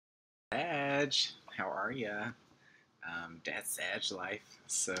Sag, how are ya? Dad's Sag life.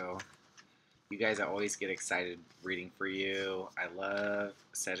 So, you guys always get excited reading for you. I love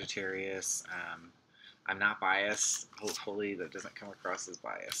Sagittarius. I'm not biased. Hopefully, that doesn't come across as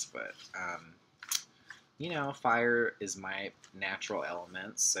bias, but fire is my natural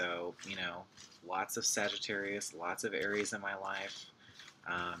element. So, lots of Sagittarius, lots of Aries in my life.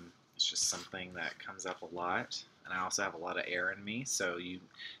 It's just something that comes up a lot. And I also have a lot of air in me, so you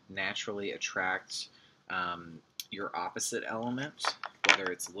naturally attract your opposite element,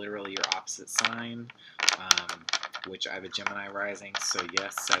 whether it's literally your opposite sign, which I have a Gemini rising, so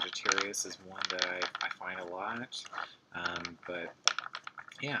yes, Sagittarius is one that I find a lot. But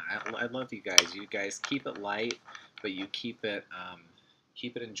yeah, I love you guys. You guys keep it light, but you keep it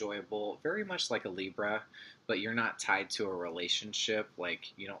enjoyable. Very much like a Libra, but you're not tied to a relationship.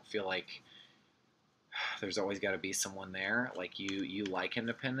 Like you don't feel like there's always got to be someone there. Like you like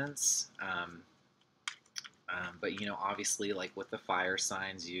independence. But obviously, like with the fire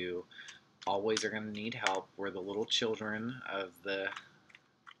signs, you always are going to need help. We're the little children of the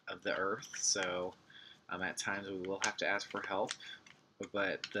earth, so at times we will have to ask for help.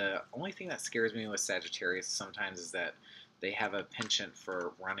 But the only thing that scares me with Sagittarius sometimes is that they have a penchant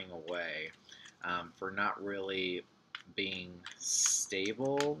for running away, for not really being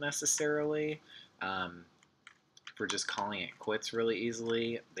stable necessarily, for just calling it quits really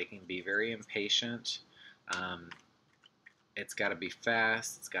easily. They can be very impatient. Um, it's got to be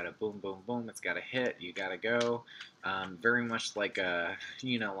fast. It's got to boom, boom, boom. It's got to hit. You got to go. Very much like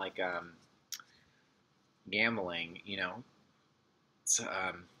gambling. It's,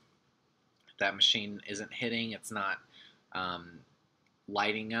 that machine isn't hitting. It's not um,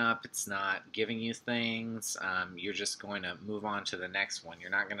 lighting up. It's not giving you things. You're just going to move on to the next one. You're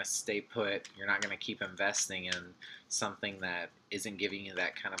not going to stay put. You're not going to keep investing in something that isn't giving you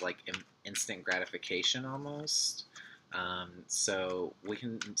that kind of like instant gratification almost. So we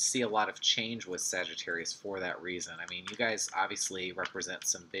can see a lot of change with Sagittarius for that reason. I mean, you guys obviously represent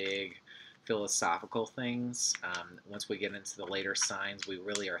some big philosophical things. Once we get into the later signs, we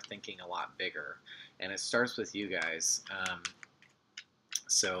really are thinking a lot bigger. And it starts with you guys.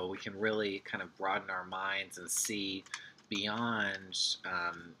 So we can really kind of broaden our minds and see beyond,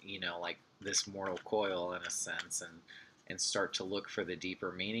 like this mortal coil in a sense, and start to look for the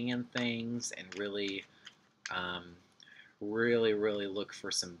deeper meaning in things, and really, really look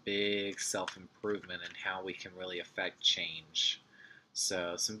for some big self-improvement and how we can really affect change.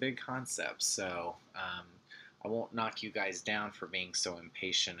 So some big concepts. So I won't knock you guys down for being so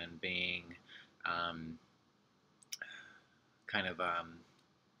impatient and being um, kind of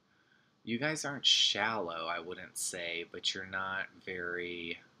you guys aren't shallow, I wouldn't say, but you're not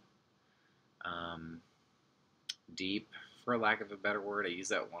very um, deep, for lack of a better word. I use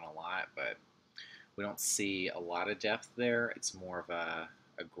that one a lot, but we don't see a lot of depth there. It's more of a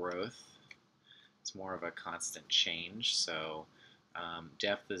growth. It's more of a constant change. So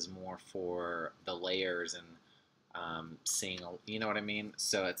depth is more for the layers and seeing, you know what I mean?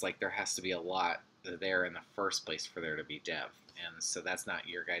 So it's like there has to be a lot there in the first place for there to be depth. And so that's not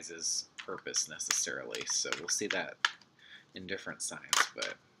your guys' purpose necessarily. So we'll see that in different signs.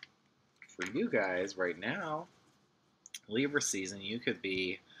 But for you guys right now, Libra season, you could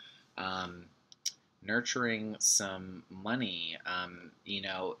be nurturing some money.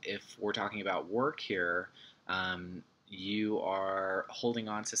 If we're talking about work here, you are holding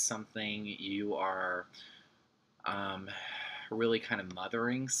on to something. You are really kind of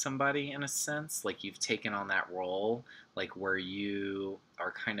mothering somebody in a sense. Like you've taken on that role, like where you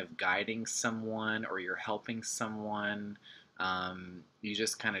are kind of guiding someone or you're helping someone. You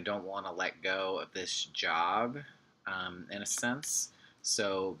just kind of don't want to let go of this job in a sense.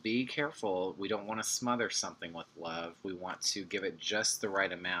 So be careful. We don't want to smother something with love. We want to give it just the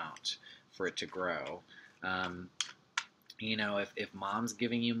right amount for it to grow. If mom's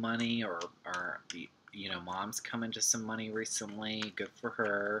giving you money or mom's come into some money recently, good for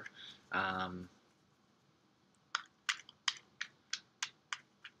her.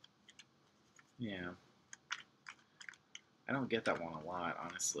 Yeah. I don't get that one a lot,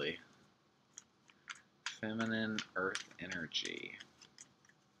 honestly. Feminine earth energy.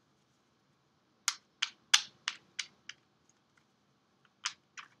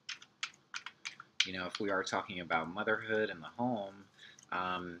 If we are talking about motherhood and the home,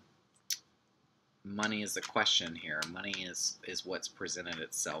 money is the question here. Money is what's presented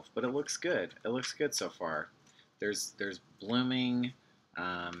itself, but it looks good. It looks good so far. There's blooming.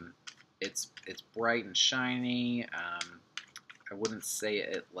 It's bright and shiny. I wouldn't say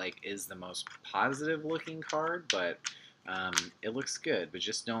it like is the most positive looking card, but it looks good. But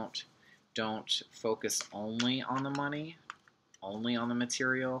just don't Don't focus only on the money, only on the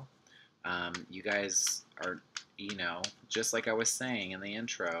material. You guys are, just like I was saying in the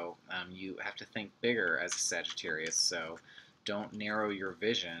intro, you have to think bigger as a Sagittarius. So don't narrow your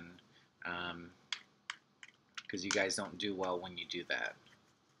vision, because you guys don't do well when you do that.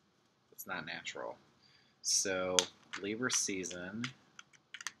 It's not natural. So Libra season,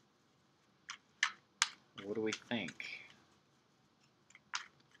 what do we think?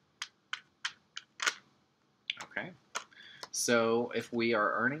 Okay. So if we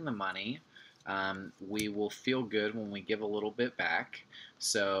are earning the money, we will feel good when we give a little bit back.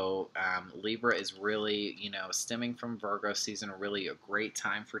 So Libra is really, stemming from Virgo season, really a great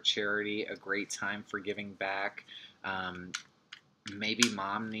time for charity, a great time for giving back. Maybe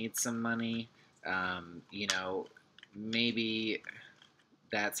mom needs some money. Maybe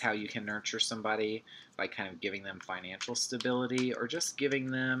that's how you can nurture somebody, by kind of giving them financial stability, or just giving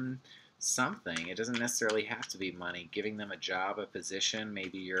them something. It doesn't necessarily have to be money. Giving them a job, a position.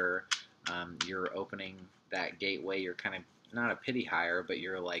 Maybe you're opening that gateway. You're kind of not a pity hire, but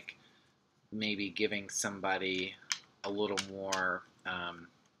you're like maybe giving somebody a little more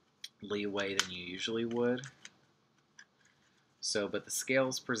leeway than you usually would. So, but the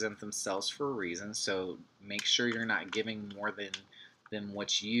scales present themselves for a reason. So make sure you're not giving more than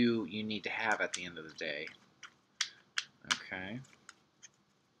what you need to have at the end of the day. Okay.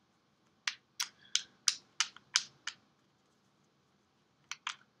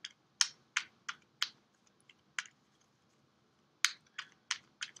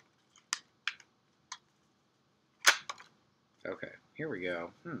 Okay, here we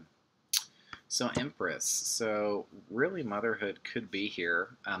go. So Empress. So really motherhood could be here.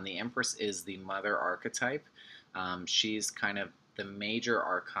 The Empress is the mother archetype. She's kind of the major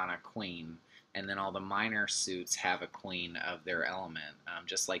arcana queen, and then all the minor suits have a queen of their element,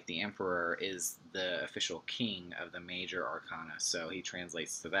 just like the Emperor is the official king of the major arcana, so he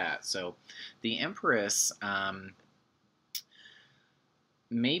translates to that. So the Empress,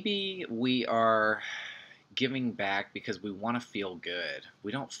 maybe we are giving back because we want to feel good.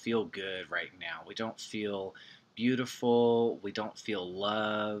 We don't feel good right now. We don't feel beautiful. We don't feel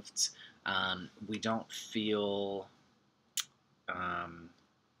loved. We don't feel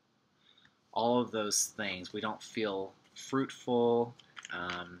all of those things. We don't feel fruitful.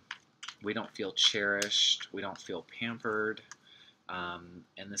 We don't feel cherished. We don't feel pampered.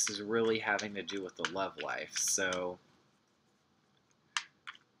 And this is really having to do with the love life. So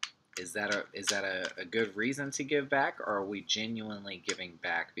is that a good reason to give back, or are we genuinely giving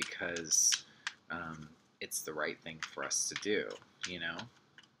back because it's the right thing for us to do,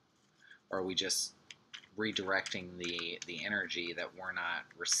 Or are we just redirecting the energy that we're not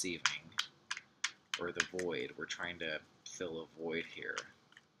receiving, or the void? We're trying to fill a void here.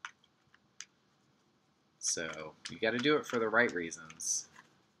 So you got to do it for the right reasons.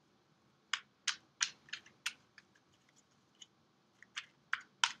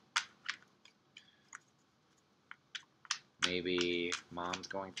 Maybe mom's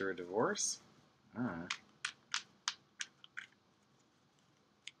going through a divorce?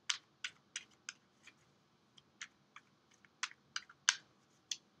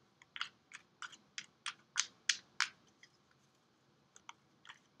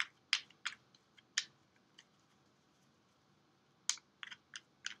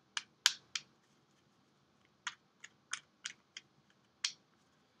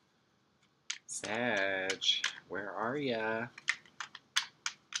 Sag, where are ya?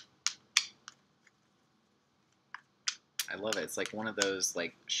 I love it. It's like one of those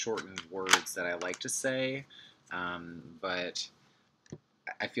like shortened words that I like to say, but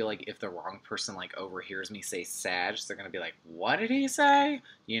I feel like if the wrong person like overhears me say Sag, they're gonna be like, "What did he say?"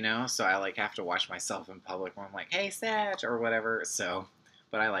 So I like have to watch myself in public when I'm like, "Hey, Sag," or whatever. So,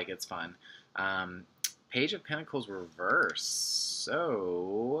 but I like it's fun. Page of Pentacles reverse.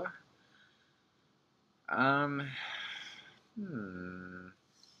 So, um, hmm.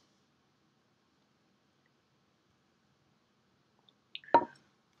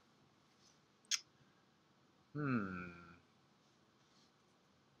 Hmm.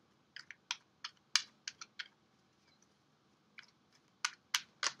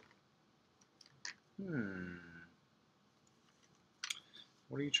 Hmm.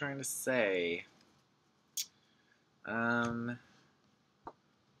 What are you trying to say? Um.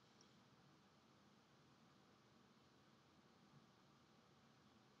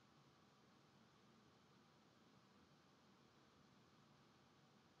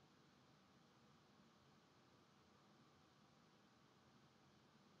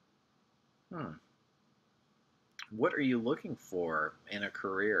 Hmm. What are you looking for in a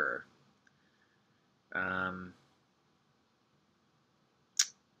career? Um,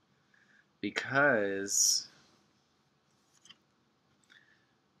 because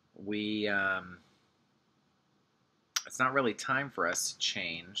we, it's not really time for us to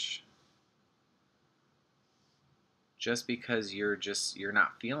change. Just because you're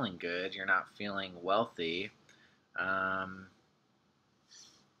not feeling good, you're not feeling wealthy, um,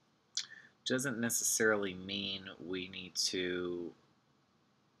 doesn't necessarily mean we need to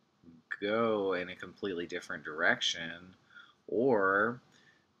go in a completely different direction. Or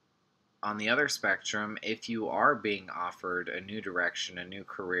on the other spectrum, if you are being offered a new direction, a new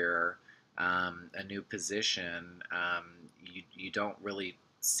career, a new position, you don't really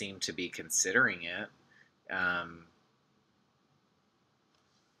seem to be considering it. Um,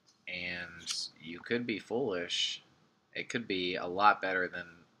 and you could be foolish. It could be a lot better than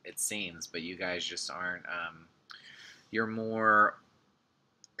it seems, but you guys just aren't. You're more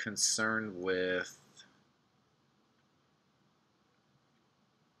concerned with.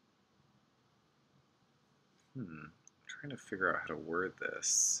 I'm trying to figure out how to word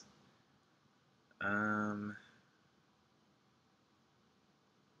this. Um,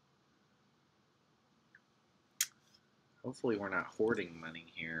 Hopefully, we're not hoarding money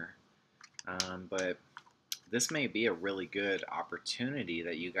here. But this may be a really good opportunity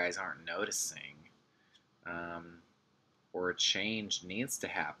that you guys aren't noticing. Um, or a change needs to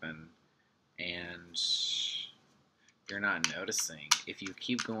happen, and you're not noticing. If you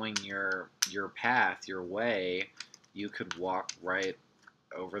keep going your path, your way, you could walk right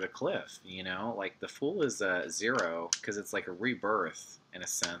over the cliff. You know, like the Fool is a zero because it's like a rebirth in a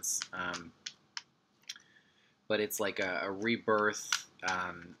sense, but it's like a rebirth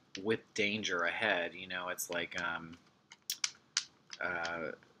with danger ahead. You know, it's like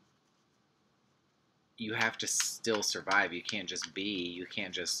uh, you have to still survive. You can't just be. You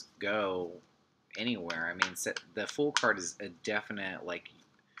can't just go anywhere. I mean, the Fool card is a definite like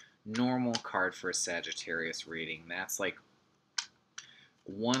normal card for a Sagittarius reading. That's like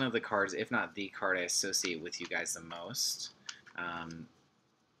one of the cards, if not the card, I associate with you guys the most. Um,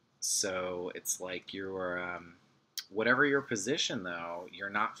 so it's like you're, whatever your position though, you're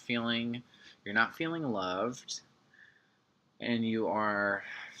not feeling loved, and you are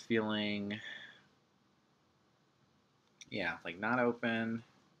feeling, yeah, like not open.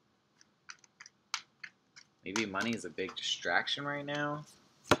 Maybe money is a big distraction right now.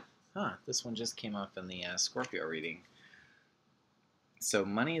 Huh, this one just came up in the Scorpio reading. So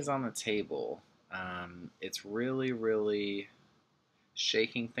money is on the table. It's really, really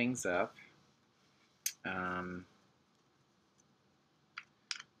shaking things up. Um,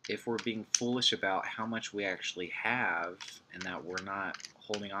 if we're being foolish about how much we actually have and that we're not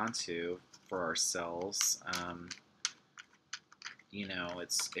holding on to for ourselves, you know,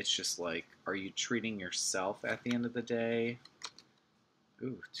 it's just like, are you treating yourself at the end of the day?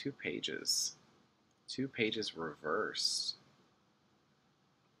 Ooh, 2 pages. 2 pages reversed.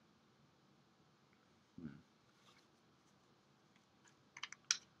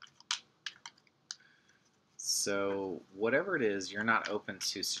 So, whatever it is, you're not open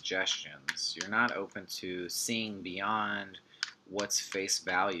to suggestions. You're not open to seeing beyond what's face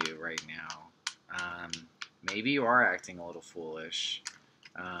value right now. Maybe you are acting a little foolish.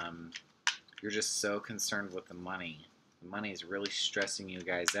 Um, you're just so concerned with the money. The money is really stressing you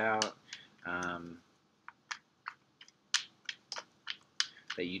guys out.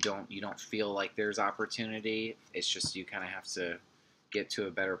 That you don't feel like there's opportunity. It's just you kind of have to get to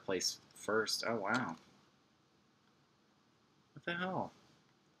a better place first. Oh wow. What the hell?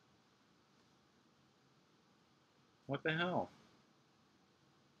 What the hell?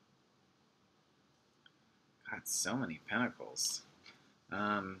 God, so many pentacles.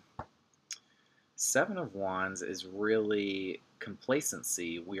 Um, Seven of Wands is really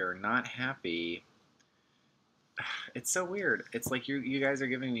complacency. We are not happy. It's so weird. It's like you guys are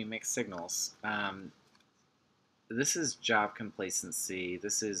giving me mixed signals. This is job complacency.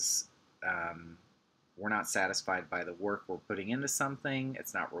 This is we're not satisfied by the work we're putting into something.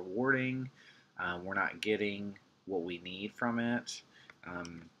 It's not rewarding. We're not getting what we need from it.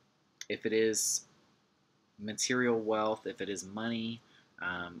 If it is material wealth, if it is money,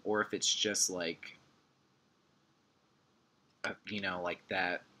 or if it's just like, you know, like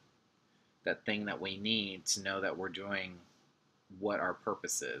that thing that we need to know that we're doing what our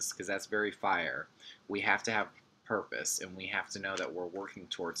purpose is, because that's very fire. We have to have purpose, and we have to know that we're working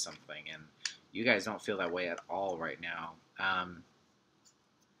towards something, and you guys don't feel that way at all right now.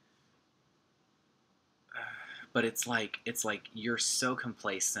 But it's like you're so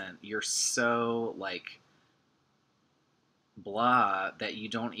complacent, you're so like blah that you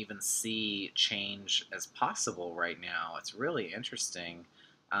don't even see change as possible right now. It's really interesting.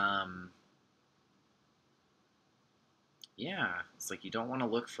 Um, yeah, it's like you don't want to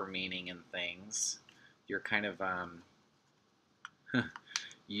look for meaning in things. You're kind of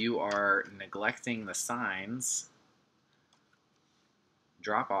you are neglecting the signs.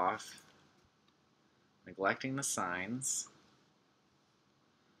 Drop off, neglecting the signs.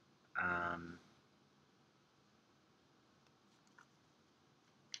 Um,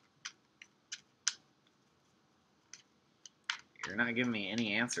 you're not giving me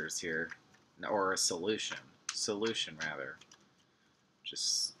any answers here, or a solution. Solution rather.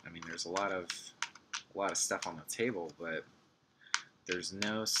 Just, I mean, there's a lot of stuff on the table, but there's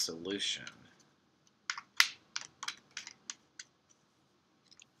no solution.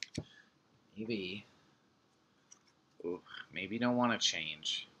 Maybe, ooh, maybe you don't want to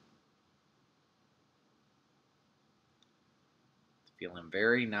change. Feeling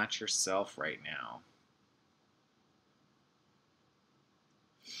very not yourself right now.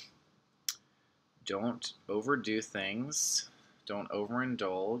 Don't overdo things. Don't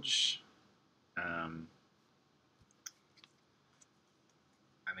overindulge. Um,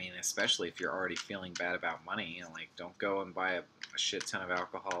 I mean, especially if you're already feeling bad about money, you know, like don't go and buy a shit ton of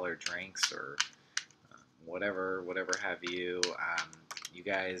alcohol or drinks or whatever have you. You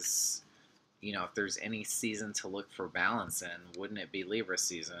guys, you know, if there's any season to look for balance in, wouldn't it be Libra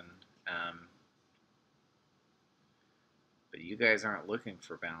season? Um, but you guys aren't looking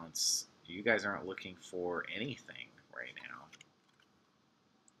for balance. You guys aren't looking for anything right now.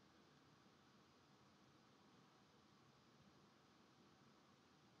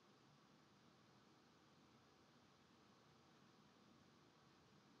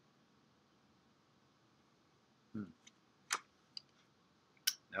 Hmm.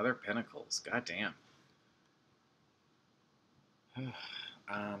 Another Pentacles. God damn.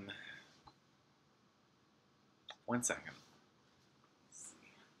 um, 1 second.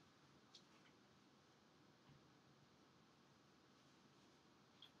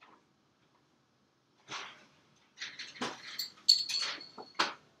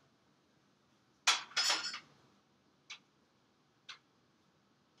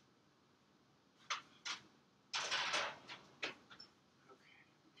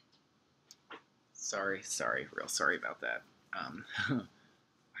 Sorry, real sorry about that. I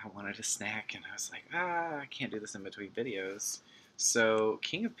wanted a snack and I was like, I can't do this in between videos. So,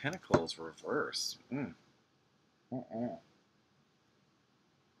 King of Pentacles reverse.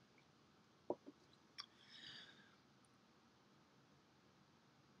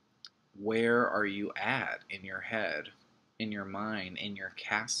 Where are you at in your head, in your mind, in your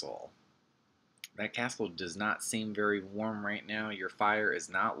castle? That castle does not seem very warm right now. Your fire is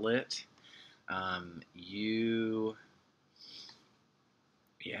not lit.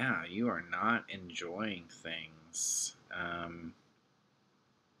 You are not enjoying things.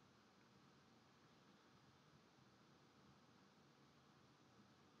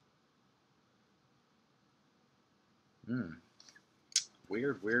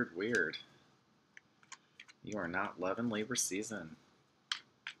 Weird, weird, weird. You are not loving Libra season.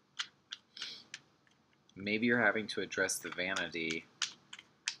 Maybe you're having to address the vanity.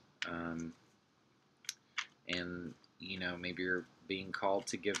 And, you know, maybe you're being called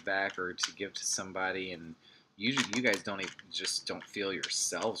to give back or to give to somebody, and usually you guys just don't feel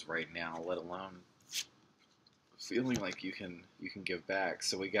yourselves right now, let alone feeling like you can give back.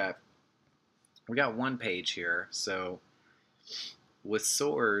 So we got one page here. So with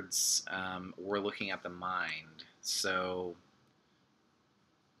swords, we're looking at the mind. So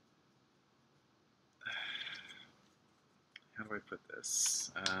how do I put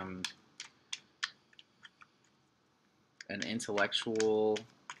this? An intellectual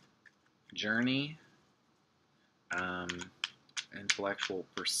journey, intellectual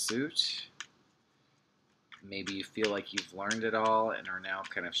pursuit. Maybe you feel like you've learned it all and are now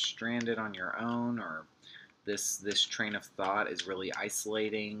kind of stranded on your own, or this train of thought is really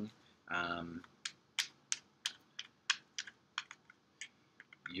isolating.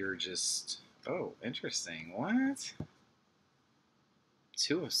 You're just, oh, interesting. What?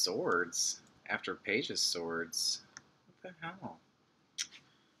 Two of Swords after Page of Swords. What the hell?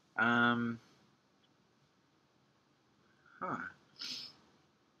 Huh.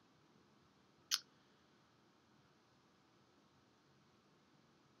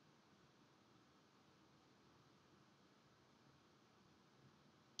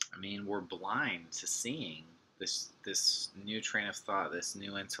 I mean, we're blind to seeing this new train of thought, this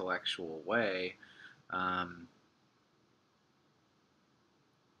new intellectual way.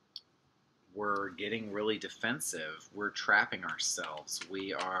 we're getting really defensive. We're trapping ourselves.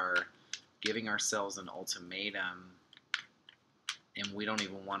 We are giving ourselves an ultimatum, and we don't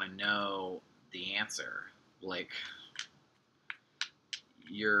even want to know the answer. Like,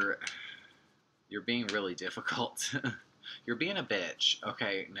 you're being really difficult. You're being a bitch.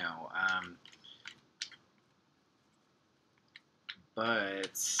 Okay, no. But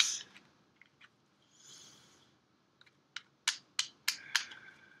it's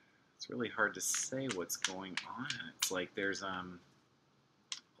really hard to say what's going on. It's like there's a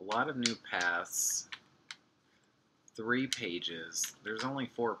lot of new paths. 3 pages. There's only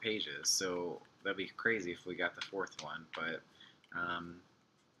 4 pages, so that'd be crazy if we got the 4th one. But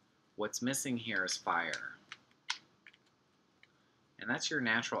what's missing here is fire, and that's your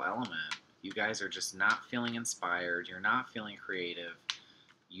natural element. You guys are just not feeling inspired. You're not feeling creative.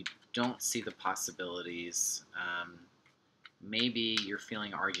 You don't see the possibilities. Maybe you're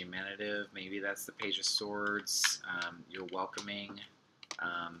feeling argumentative. Maybe that's the Page of Swords. You're welcoming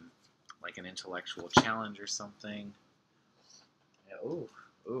like an intellectual challenge or something. Yeah, oof,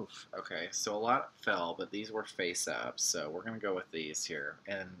 oof. Okay, so a lot fell, but these were face up. So we're going to go with these here.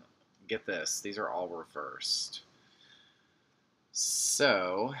 And get this, these are all reversed.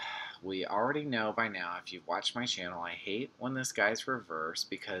 So we already know by now, if you've watched my channel, I hate when this guy's reversed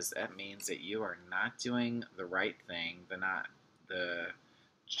because that means that you are not doing the right thing, the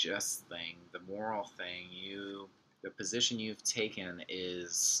just thing, the moral thing. The position you've taken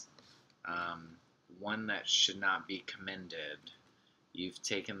is one that should not be commended. You've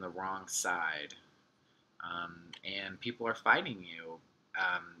taken the wrong side, and people are fighting you.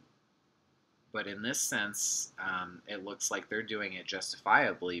 But in this sense, it looks like they're doing it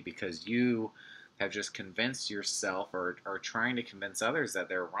justifiably because you have just convinced yourself or trying to convince others that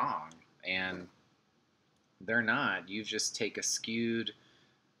they're wrong. And they're not. You've just take a skewed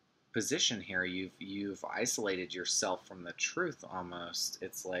position here. You've isolated yourself from the truth almost.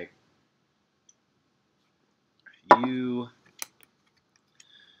 It's like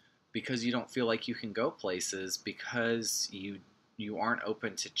because you don't feel like you can go places, because you aren't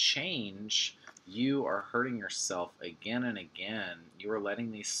open to change, you are hurting yourself again and again. You are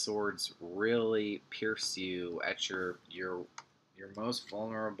letting these swords really pierce you at your most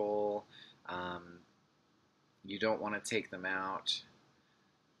vulnerable. You don't want to take them out.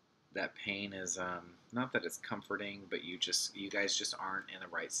 That pain is not that it's comforting, but you guys just aren't in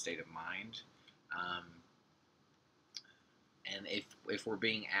the right state of mind. And if we're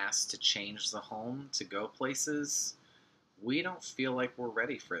being asked to change the home, to go places, we don't feel like we're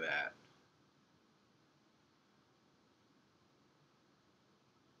ready for that.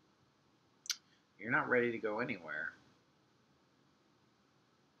 You're not ready to go anywhere.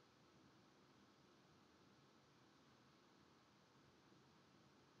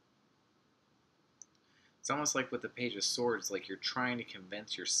 It's almost like with the Page of Swords, like you're trying to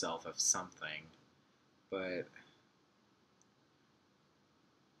convince yourself of something, but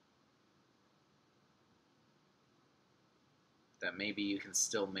that maybe you can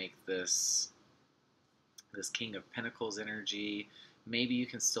still make this King of Pentacles energy, maybe you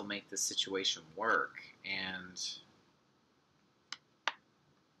can still make this situation work. And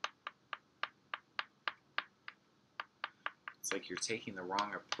it's like you're taking the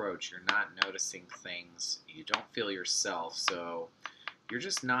wrong approach. You're not noticing things. You don't feel yourself, so you're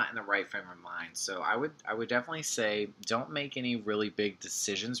just not in the right frame of mind. So I would definitely say don't make any really big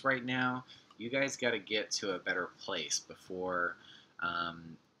decisions right now. You guys got to get to a better place before,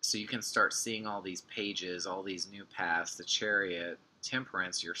 so you can start seeing all these pages, all these new paths, the Chariot,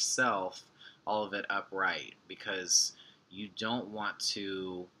 Temperance, yourself, all of it upright, because you don't want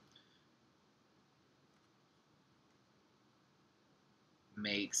to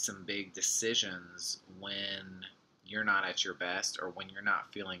make some big decisions when you're not at your best or when you're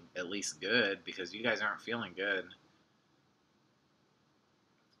not feeling at least good, because you guys aren't feeling good.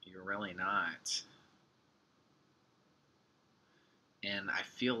 You're really not. And I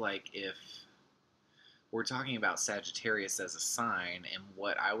feel like if we're talking about Sagittarius as a sign, and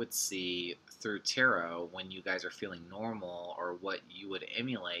what I would see through tarot when you guys are feeling normal, or what you would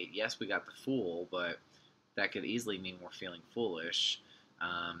emulate, yes, we got the Fool, but that could easily mean we're feeling foolish.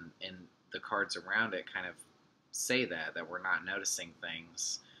 And the cards around it kind of say that we're not noticing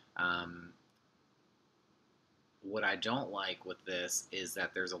things. What I don't like with this is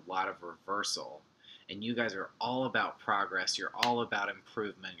that there's a lot of reversal. And you guys are all about progress. You're all about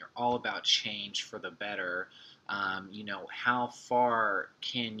improvement. You're all about change for the better. You know, how far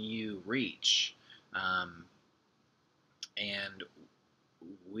can you reach? And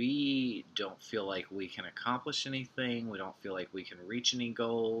we don't feel like we can accomplish anything. We don't feel like we can reach any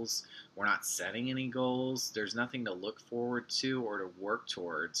goals. We're not setting any goals. There's nothing to look forward to or to work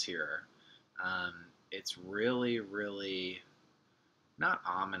towards here. Um, it's really, really not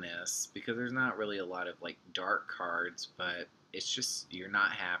ominous because there's not really a lot of like dark cards, but it's just you're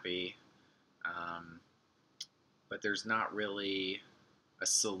not happy. Um, but there's not really a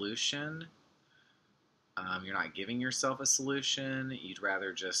solution. You're not giving yourself a solution. You'd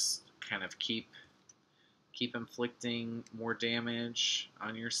rather just kind of keep inflicting more damage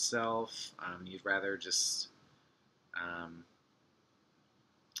on yourself. You'd rather just um,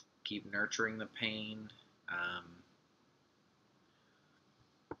 keep nurturing the pain. Um,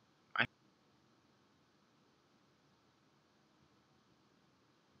 I,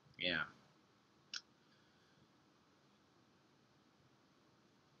 yeah,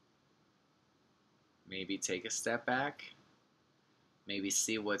 maybe take a step back. Maybe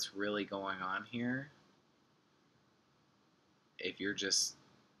see what's really going on here. If you're just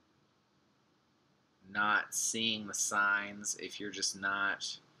not seeing the signs, if you're just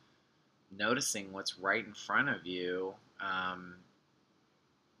not noticing what's right in front of you,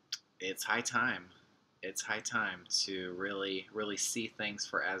 it's high time. It's high time to really, really see things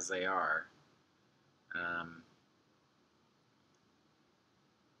for as they are. Um,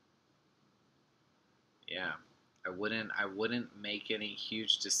 yeah, I wouldn't make any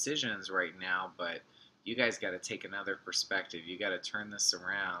huge decisions right now, but you guys got to take another perspective. You got to turn this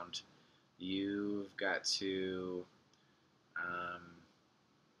around. You've got to